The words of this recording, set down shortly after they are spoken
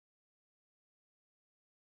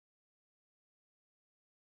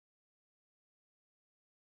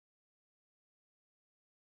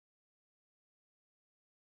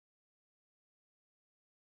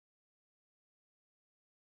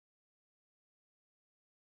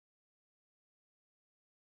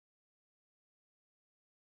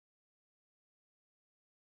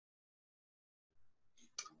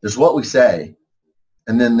There's what we say,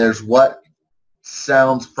 and then there's what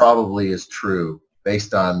sounds probably is true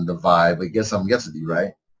based on the vibe. I guess I'm guessing you,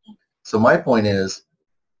 right? So my point is,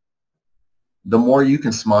 the more you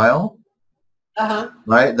can smile,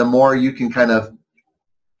 right, the more you can kind of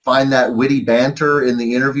find that witty banter in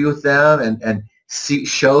the interview with them and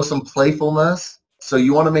show some playfulness. So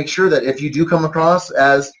you want to make sure that if you do come across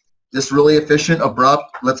as this really efficient,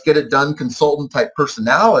 abrupt, let's get it done consultant type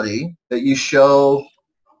personality, that you show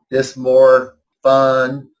this more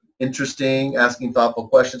fun, interesting, asking thoughtful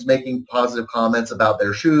questions, making positive comments about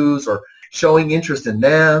their shoes or showing interest in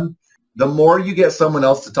them. The more you get someone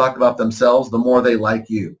else to talk about themselves, the more they like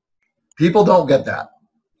you. People don't get that.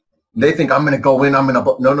 They think I'm going to go in,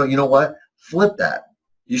 no, you know what? Flip that.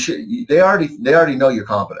 You should. They already know you're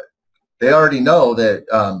competent. They already know that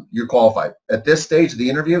you're qualified. At this stage of the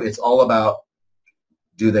interview, it's all about,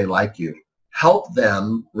 do they like you? Help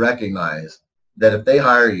them recognize that if they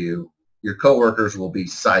hire you, your coworkers will be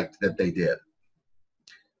psyched that they did.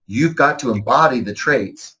 You've got to embody the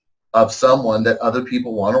traits of someone that other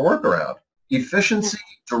people want to work around. Efficiency,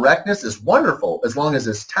 directness is wonderful as long as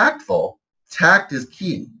it's tactful. Tact is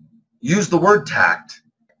key. Use the word tact.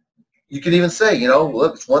 You can even say,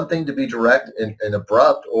 look, it's one thing to be direct and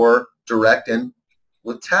abrupt, or direct and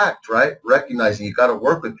with tact, right? Recognizing you got to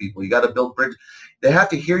work with people. You got to build bridges. They have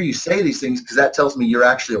to hear you say these things because that tells me you're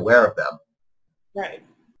actually aware of them. Right.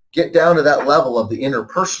 Get down to that level of the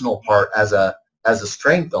interpersonal part as a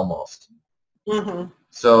strength almost. Mm-hmm.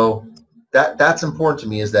 So that's important to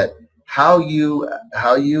me, is that how you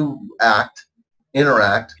act,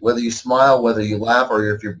 interact, whether you smile, whether you laugh,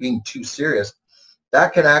 or if you're being too serious,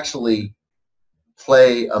 that can actually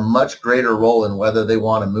play a much greater role in whether they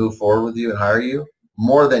want to move forward with you and hire you,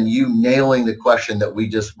 more than you nailing the question that we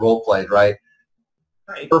just role played, right?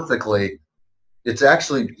 Right. Perfectly. It's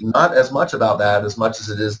actually not as much about that as much as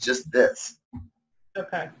it is just this.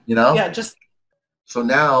 Okay. Yeah, just. So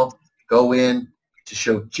now go in to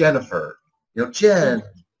show Jennifer, Jen,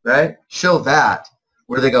 right? Show that,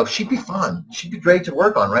 where they go, she'd be fun. She'd be great to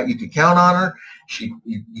work on, right? You could count on her.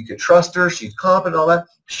 You could trust her. She's competent, all that.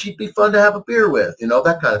 She'd be fun to have a beer with,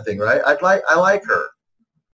 that kind of thing, right? I like her.